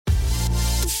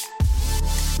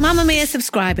Mamamia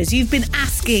subscribers, you've been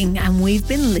asking and we've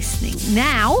been listening.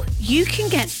 Now you can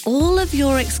get all of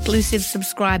your exclusive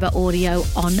subscriber audio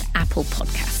on Apple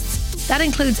Podcasts. That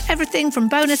includes everything from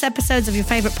bonus episodes of your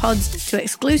favourite pods to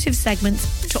exclusive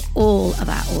segments to all of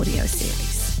our audio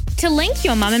series. To link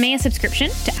your Mamamia subscription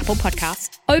to Apple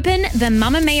Podcasts, open the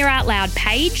Mamamia Out Loud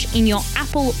page in your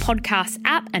Apple Podcasts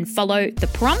app and follow the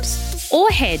prompts, or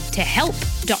head to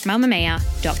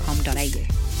help.mamamia.com.au.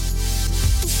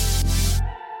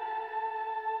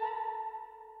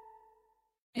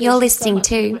 You're listening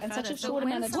to a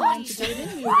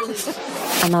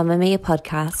Mamamia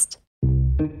podcast.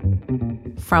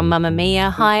 From Mamamia,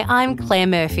 hi, I'm Claire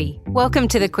Murphy. Welcome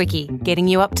to The Quickie, getting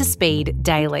you up to speed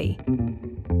daily.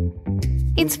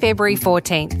 It's February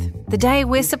 14th, the day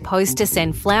we're supposed to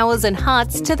send flowers and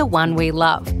hearts to the one we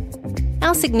love.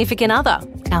 Our significant other,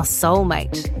 our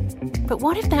soulmate. But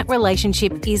what if that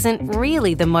relationship isn't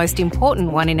really the most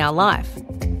important one in our life?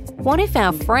 What if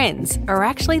our friends are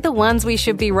actually the ones we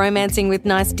should be romancing with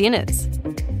nice dinners?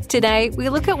 Today, we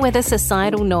look at whether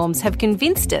societal norms have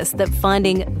convinced us that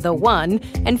finding the one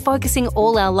and focusing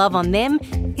all our love on them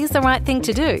is the right thing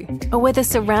to do, or whether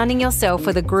surrounding yourself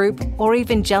with a group or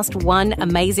even just one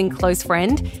amazing close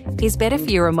friend is better for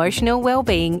your emotional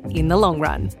well-being in the long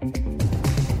run.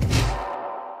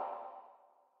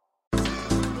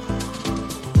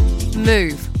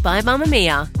 Move by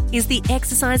Mamamia is the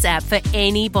exercise app for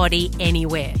anybody,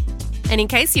 anywhere. And in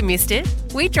case you missed it,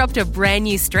 we dropped a brand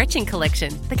new stretching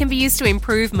collection that can be used to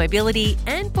improve mobility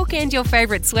and bookend your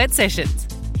favourite sweat sessions.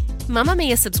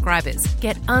 Mamamia subscribers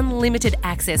get unlimited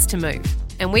access to Move,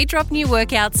 and we drop new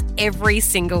workouts every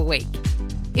single week.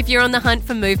 If you're on the hunt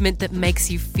for movement that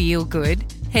makes you feel good,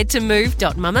 head to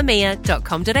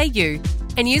move.mamamia.com.au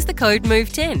and use the code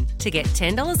MOVE10 to get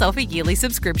 $10 off a yearly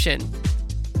subscription.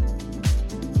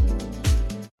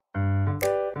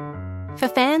 For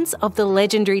fans of the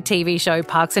legendary TV show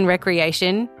Parks and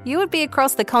Recreation, you would be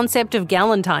across the concept of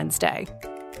Galentine's Day.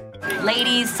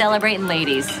 Ladies celebrating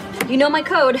ladies. You know my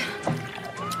code.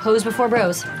 Hose before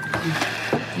bros.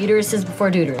 Uteruses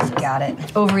before deuterus. Got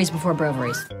it. Ovaries before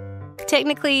brovaries.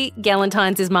 Technically,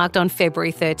 Galentine's is marked on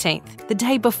February 13th, the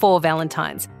day before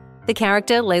Valentine's. The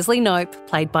character Leslie Knope,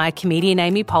 played by comedian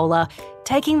Amy Poehler,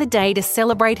 taking the day to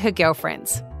celebrate her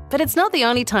girlfriends. But it's not the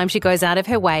only time she goes out of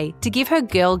her way to give her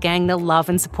girl gang the love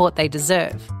and support they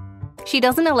deserve. She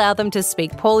doesn't allow them to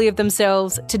speak poorly of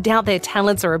themselves, to doubt their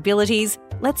talents or abilities,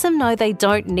 lets them know they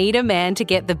don't need a man to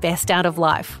get the best out of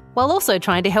life, while also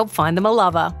trying to help find them a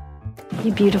lover.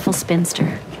 You beautiful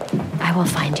spinster. I will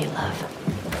find you love.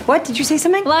 What? Did you say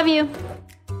something? Love you.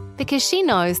 Because she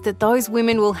knows that those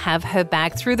women will have her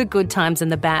back through the good times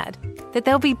and the bad, that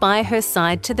they'll be by her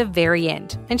side to the very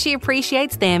end, and she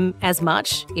appreciates them as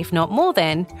much, if not more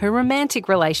than, her romantic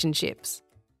relationships.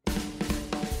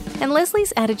 And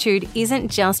Leslie's attitude isn't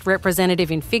just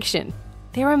representative in fiction.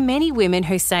 There are many women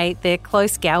who say their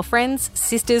close gal friends,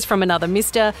 sisters from another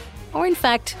mister, or in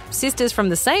fact, sisters from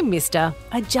the same mister,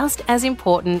 are just as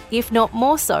important, if not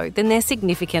more so, than their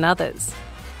significant others.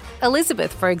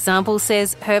 Elizabeth, for example,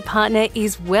 says her partner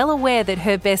is well aware that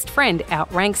her best friend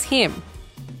outranks him.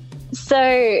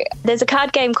 So there's a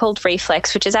card game called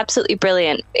Reflex, which is absolutely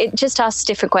brilliant. It just asks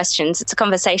different questions. It's a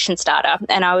conversation starter.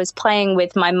 And I was playing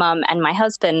with my mum and my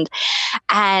husband,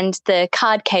 and the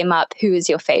card came up, who is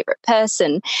your favorite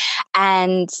person?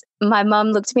 And my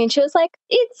mum looked at me and she was like,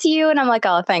 it's you. And I'm like,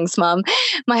 oh, thanks, Mum.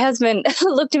 My husband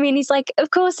looked at me and he's like,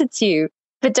 of course it's you.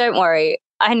 But don't worry,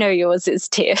 I know yours is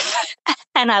Tiff.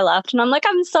 And I laughed and I'm like,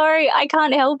 I'm sorry, I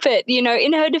can't help it. You know,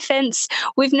 in her defense,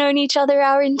 we've known each other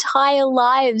our entire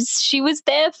lives. She was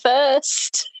there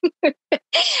first.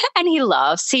 And he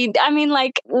laughs. We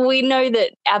know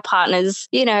that our partners,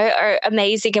 you know, are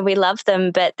amazing and we love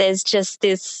them, but there's just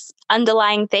this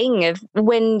underlying thing of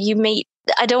when you meet,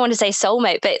 I don't want to say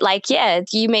soulmate, but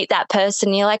you meet that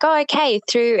person, you're like, oh, okay,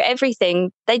 through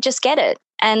everything, they just get it.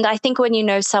 And I think when you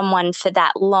know someone for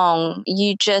that long,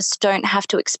 you just don't have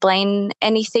to explain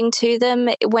anything to them.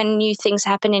 When new things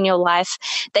happen in your life,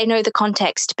 they know the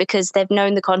context because they've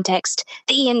known the context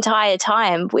the entire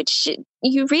time, which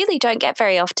you really don't get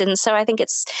very often. So I think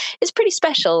it's pretty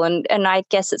special, and I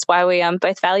guess it's why we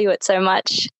both value it so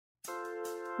much.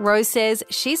 Rose says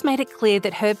she's made it clear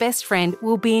that her best friend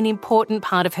will be an important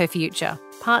part of her future,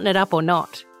 partnered up or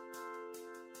not.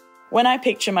 When I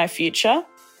picture my future,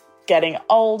 getting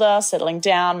older, settling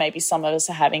down, maybe some of us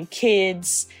are having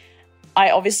kids, I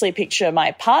obviously picture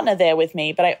my partner there with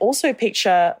me, but I also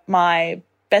picture my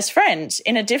best friend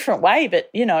in a different way. But,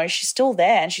 you know, she's still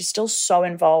there and she's still so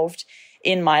involved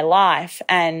in my life.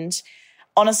 And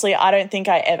honestly, I don't think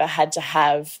I ever had to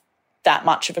have that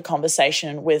much of a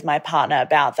conversation with my partner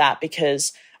about that,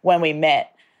 because when we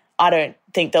met, I don't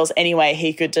think there was any way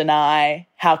he could deny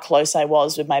how close I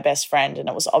was with my best friend, and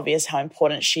it was obvious how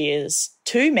important she is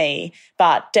to me.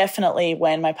 But definitely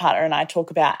when my partner and I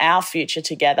talk about our future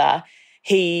together,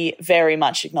 he very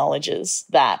much acknowledges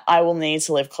that I will need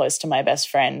to live close to my best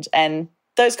friend. And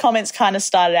those comments kind of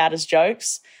started out as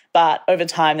jokes, but over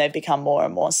time they've become more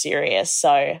and more serious.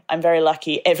 So I'm very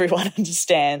lucky everyone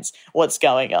understands what's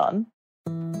going on.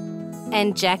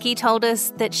 And Jackie told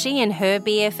us that she and her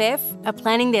BFF are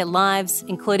planning their lives,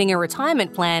 including a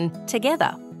retirement plan,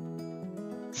 together.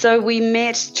 So we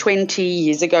met 20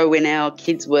 years ago when our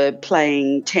kids were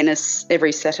playing tennis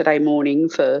every Saturday morning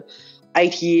for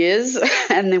 8 years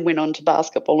and then went on to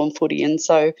basketball and footy. And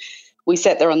so we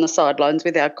sat there on the sidelines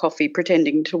with our coffee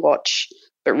pretending to watch,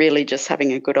 but really just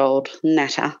having a good old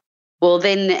natter. Well,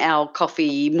 then our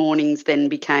coffee mornings then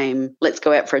became, let's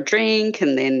go out for a drink,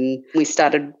 and then we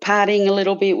started partying a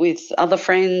little bit with other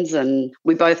friends, and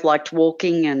we both liked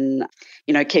walking and,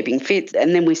 keeping fit.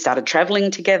 And then we started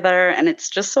travelling together, and it's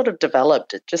just sort of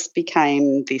developed. It just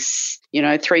became this,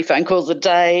 3 phone calls a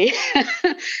day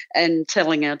and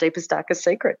telling our deepest, darkest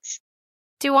secrets.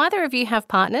 Do either of you have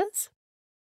partners?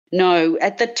 No,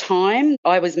 at the time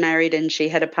I was married and she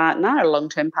had a partner, a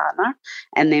long-term partner,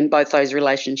 and then both those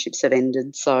relationships have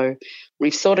ended. So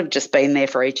we've sort of just been there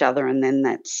for each other, and then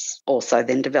that's also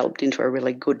then developed into a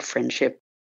really good friendship.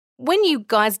 When you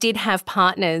guys did have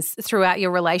partners throughout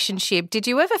your relationship, did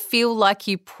you ever feel like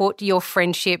you put your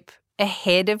friendship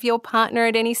ahead of your partner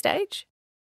at any stage?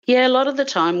 Yeah, a lot of the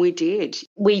time we did.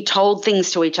 We told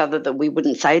things to each other that we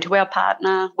wouldn't say to our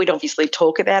partner. We'd obviously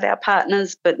talk about our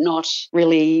partners, but not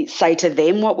really say to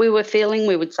them what we were feeling.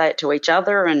 We would say it to each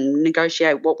other and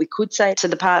negotiate what we could say to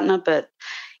the partner. But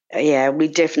yeah, we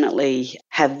definitely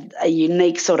have a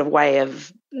unique sort of way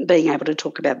of being able to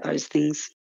talk about those things.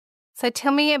 So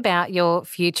tell me about your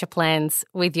future plans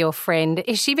with your friend.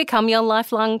 Has she become your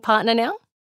lifelong partner now?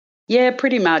 Yeah,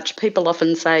 pretty much. People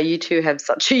often say you two have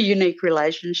such a unique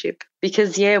relationship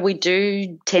because, we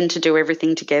do tend to do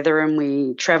everything together, and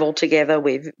we travel together.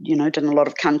 We've, done a lot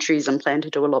of countries and plan to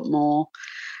do a lot more.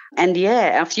 And,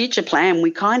 our future plan,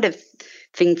 we kind of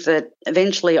think that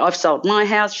eventually I've sold my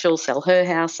house, she'll sell her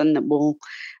house, and that we'll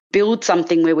build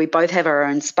something where we both have our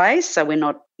own space. So we're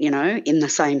not, in the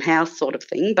same house sort of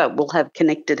thing, but we'll have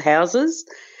connected houses.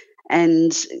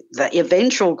 And the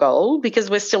eventual goal, because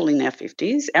we're still in our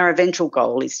 50s, our eventual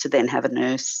goal is to then have a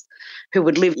nurse who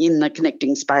would live in the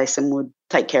connecting space and would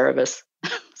take care of us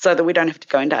so that we don't have to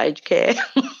go into aged care.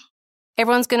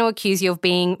 Everyone's going to accuse you of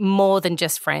being more than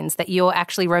just friends, that you're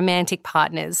actually romantic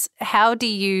partners. How do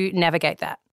you navigate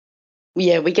that?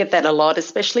 Yeah, we get that a lot,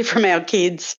 especially from our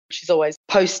kids. She's always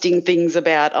posting things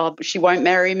about, she won't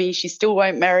marry me, she still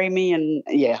won't marry me. And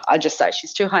I just say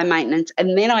she's too high maintenance.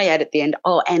 And then I add at the end,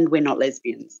 and we're not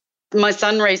lesbians. My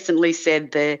son recently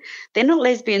said they're not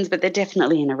lesbians, but they're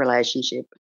definitely in a relationship.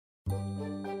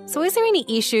 So is there any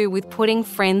issue with putting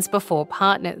friends before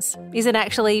partners? Is it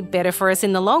actually better for us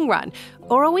in the long run?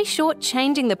 Or are we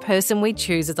shortchanging the person we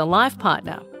choose as a life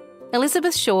partner?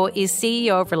 Elizabeth Shaw is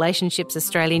CEO of Relationships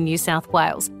Australia New South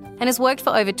Wales and has worked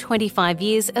for over 25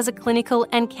 years as a clinical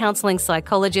and counselling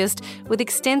psychologist with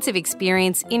extensive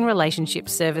experience in relationship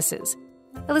services.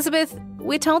 Elizabeth,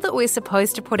 we're told that we're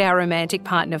supposed to put our romantic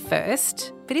partner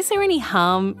first, but is there any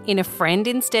harm in a friend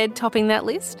instead topping that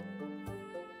list?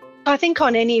 I think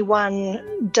on any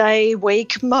one day,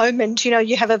 week, moment,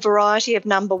 you have a variety of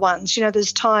number ones.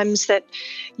 There's times that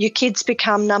your kids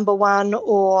become number one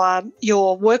or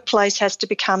your workplace has to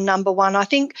become number one. I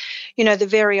think, the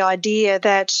very idea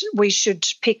that we should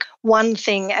pick one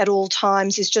thing at all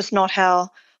times is just not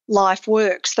how life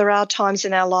works. There are times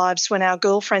in our lives when our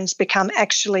girlfriends become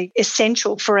actually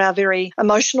essential for our very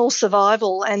emotional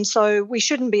survival, and so we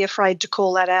shouldn't be afraid to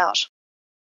call that out.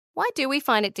 Why do we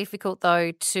find it difficult,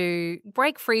 though, to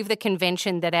break free of the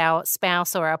convention that our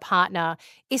spouse or our partner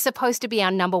is supposed to be our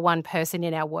number one person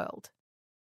in our world?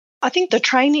 I think the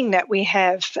training that we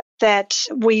have, that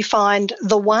we find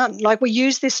the one, like we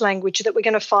use this language that we're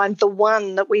going to find the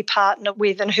one that we partner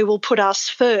with and who will put us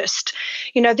first.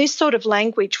 This sort of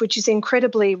language, which is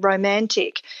incredibly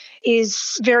romantic,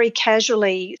 is very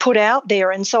casually put out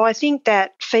there. And so I think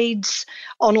that feeds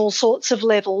on all sorts of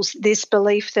levels this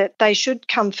belief that they should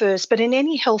come first. But in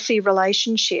any healthy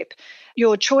relationship,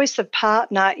 your choice of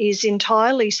partner is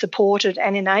entirely supported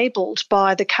and enabled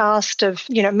by the cast of,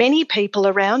 many people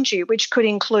around you, which could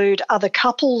include other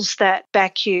couples that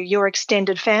back you, your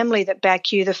extended family that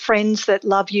back you, the friends that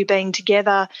love you being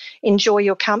together, enjoy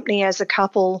your company as a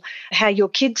couple, how your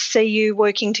kids see you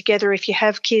working together if you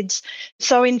have kids.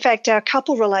 So in fact, our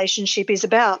couple relationship is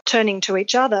about turning to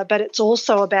each other, but it's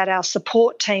also about our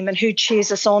support team and who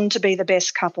cheers us on to be the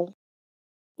best couple.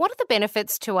 What are the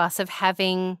benefits to us of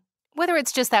having, whether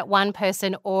it's just that one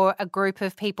person or a group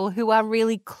of people who are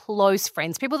really close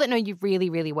friends, people that know you really,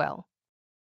 really well?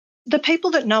 The people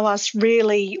that know us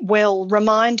really well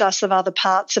remind us of other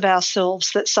parts of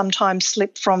ourselves that sometimes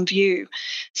slip from view.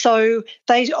 So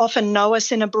they often know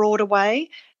us in a broader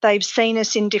way. They've seen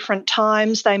us in different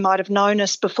times. They might have known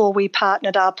us before we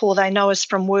partnered up, or they know us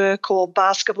from work or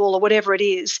basketball or whatever it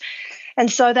is.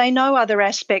 And so they know other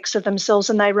aspects of themselves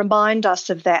and they remind us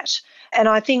of that. And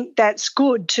I think that's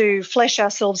good to flesh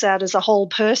ourselves out as a whole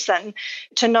person,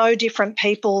 to know different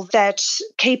people that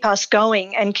keep us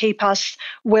going and keep us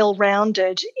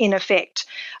well-rounded in effect.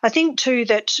 I think too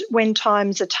that when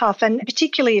times are tough, and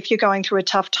particularly if you're going through a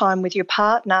tough time with your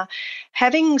partner,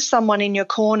 having someone in your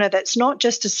corner that's not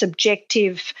just a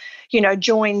subjective,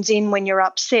 joins in when you're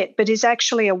upset, but is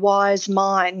actually a wise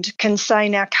mind, can say,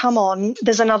 now, come on,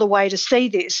 there's another way to see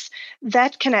this.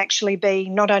 That can actually be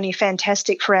not only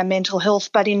fantastic for our mental health,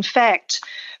 but in fact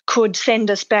could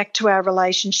send us back to our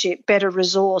relationship better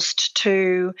resourced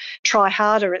to try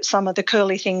harder at some of the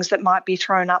curly things that might be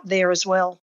thrown up there as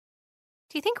well.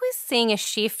 Do you think we're seeing a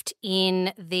shift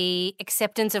in the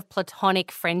acceptance of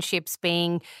platonic friendships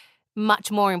being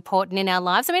much more important in our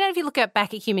lives? I mean, if you look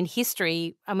back at human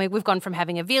history, we've gone from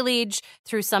having a village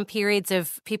through some periods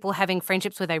of people having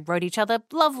friendships where they wrote each other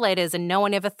love letters and no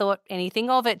one ever thought anything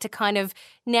of it, to kind of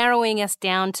narrowing us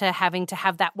down to having to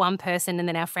have that one person and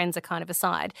then our friends are kind of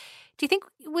aside. Do you think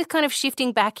we're kind of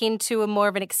shifting back into a more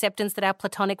of an acceptance that our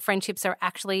platonic friendships are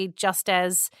actually just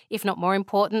as, if not more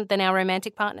important than our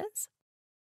romantic partners?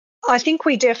 I think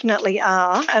we definitely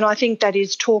are, and I think that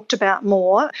is talked about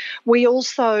more. We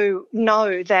also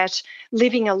know that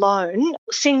living alone,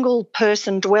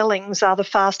 single-person dwellings are the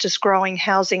fastest growing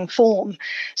housing form.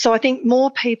 So I think more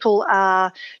people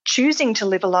are choosing to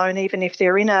live alone even if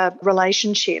they're in a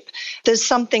relationship. There's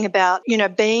something about,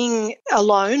 being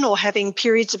alone or having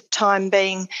periods of time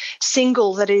being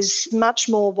single that is much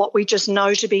more what we just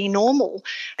know to be normal.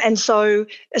 And so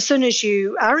as soon as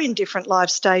you are in different life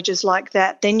stages like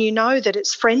that, then you know that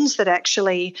it's friends that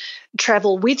actually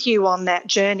travel with you on that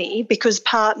journey, because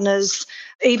partners,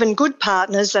 even good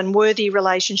partners and worthy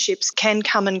relationships, can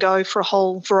come and go for a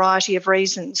whole variety of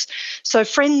reasons. So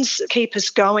friends keep us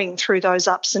going through those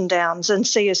ups and downs and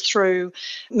see us through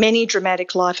many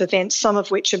dramatic life events, some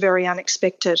of which are very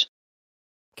unexpected.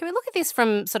 Can we look at this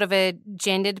from sort of a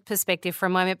gendered perspective for a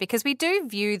moment? Because we do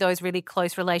view those really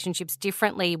close relationships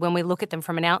differently when we look at them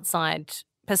from an outside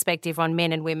perspective on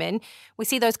men and women. We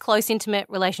see those close, intimate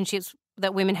relationships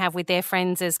that women have with their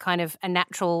friends as kind of a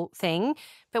natural thing.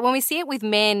 But when we see it with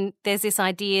men, there's this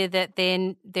idea that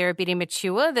then they're a bit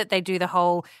immature, that they do the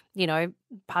whole,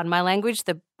 pardon my language,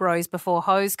 the bros before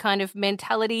hoes kind of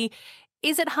mentality.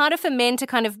 Is it harder for men to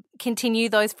kind of continue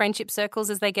those friendship circles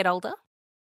as they get older?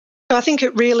 I think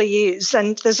it really is,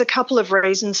 and there's a couple of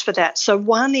reasons for that. So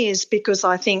one is because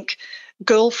I think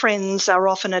girlfriends are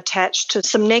often attached to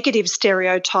some negative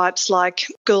stereotypes like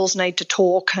girls need to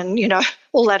talk and,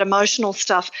 all that emotional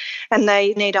stuff, and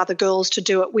they need other girls to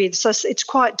do it with. So it's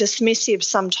quite dismissive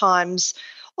sometimes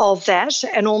of that,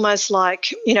 and almost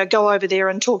like, go over there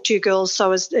and talk to your girls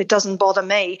so as it doesn't bother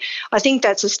me. I think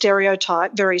that's a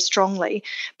stereotype very strongly,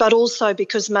 but also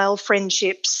because male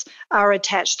friendships are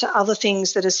attached to other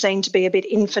things that are seen to be a bit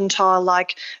infantile,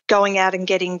 like going out and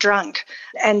getting drunk.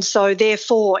 And so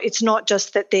therefore it's not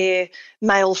just that they're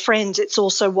male friends, it's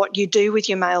also what you do with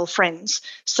your male friends.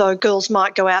 So girls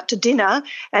might go out to dinner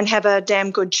and have a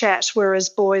damn good chat, whereas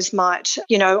boys might,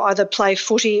 either play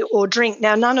footy or drink.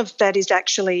 Now, none of that is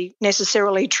actually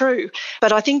necessarily true,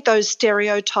 but I think those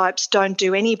stereotypes don't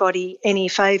do anybody any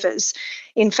favours.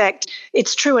 In fact,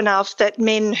 it's true enough that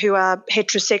men who are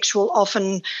heterosexual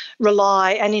often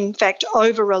rely, and in fact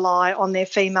over-rely on their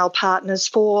female partners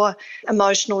for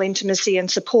emotional intimacy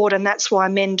and support, and that's why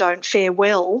men don't fare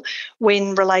well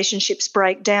when relationships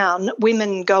break down.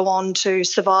 Women go on to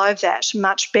survive that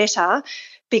much better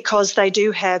because they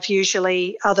do have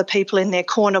usually other people in their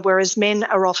corner, whereas men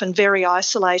are often very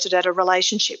isolated at a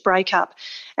relationship breakup,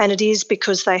 and it is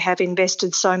because they have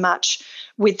invested so much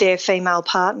with their female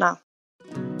partner.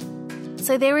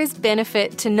 So there is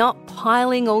benefit to not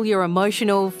piling all your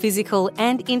emotional, physical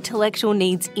and intellectual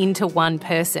needs into one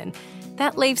person.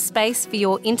 That leaves space for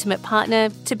your intimate partner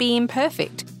to be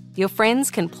imperfect. Your friends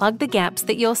can plug the gaps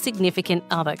that your significant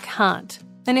other can't.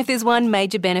 And if there's one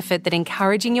major benefit that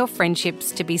encouraging your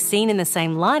friendships to be seen in the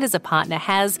same light as a partner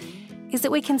has, is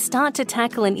that we can start to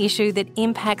tackle an issue that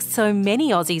impacts so many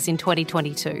Aussies in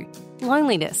 2022: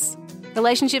 loneliness.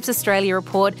 Relationships Australia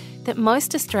report that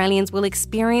most Australians will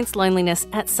experience loneliness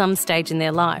at some stage in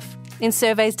their life. In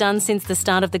surveys done since the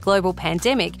start of the global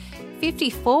pandemic,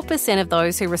 54% of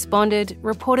those who responded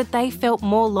reported they felt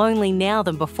more lonely now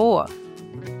than before.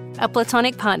 A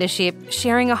platonic partnership,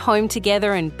 sharing a home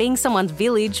together and being someone's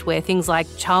village where things like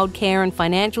childcare and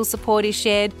financial support is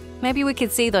shared, maybe we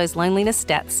could see those loneliness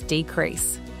stats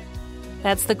decrease.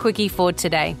 That's the Quickie for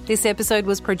today. This episode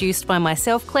was produced by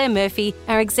myself, Claire Murphy,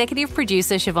 our executive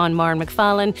producer, Siobhan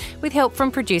Moran-McFarlane, with help from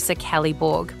producer Callie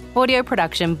Borg. Audio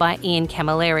production by Ian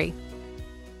Camilleri.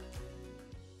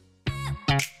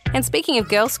 And speaking of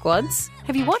girl squads,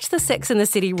 have you watched the Sex and the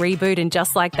City reboot and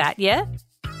Just Like That yet?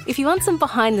 If you want some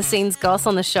behind-the-scenes goss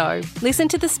on the show, listen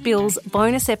to the Spills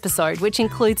bonus episode, which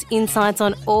includes insights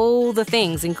on all the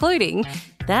things, including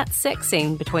that sex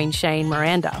scene between Shay and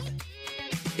Miranda.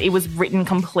 It was written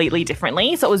completely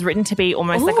differently. So it was written to be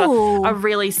almost like a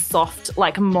really soft,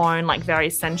 like moan, like very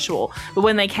sensual. But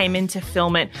when they came in to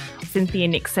film it, Cynthia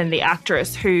Nixon, the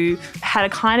actress, who had a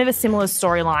kind of a similar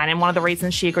storyline, and one of the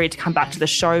reasons she agreed to come back to the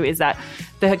show is that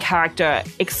her character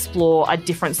explore a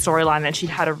different storyline than she'd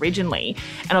had originally.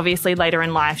 And obviously later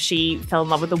in life, she fell in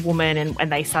love with a woman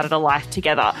and they started a life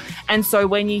together. And so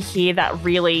when you hear that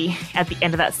really, at the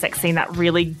end of that sex scene, that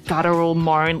really guttural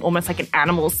moan, almost like an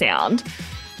animal sound,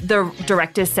 the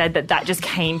director said that just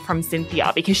came from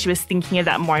Cynthia because she was thinking of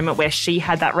that moment where she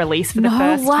had that release for the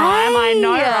first time. I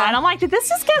know, right? And I'm like, did this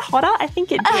just get hotter? I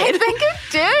think it did. I think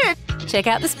it did. Check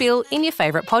out The Spill in your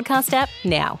favourite podcast app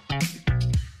now.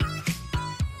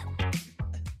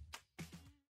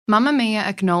 Mamamia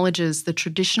acknowledges the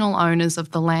traditional owners of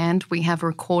the land we have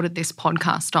recorded this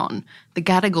podcast on, the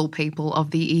Gadigal people of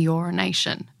the Eora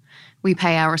Nation. We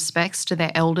pay our respects to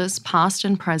their elders, past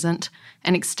and present,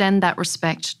 and extend that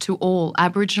respect to all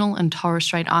Aboriginal and Torres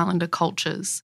Strait Islander cultures.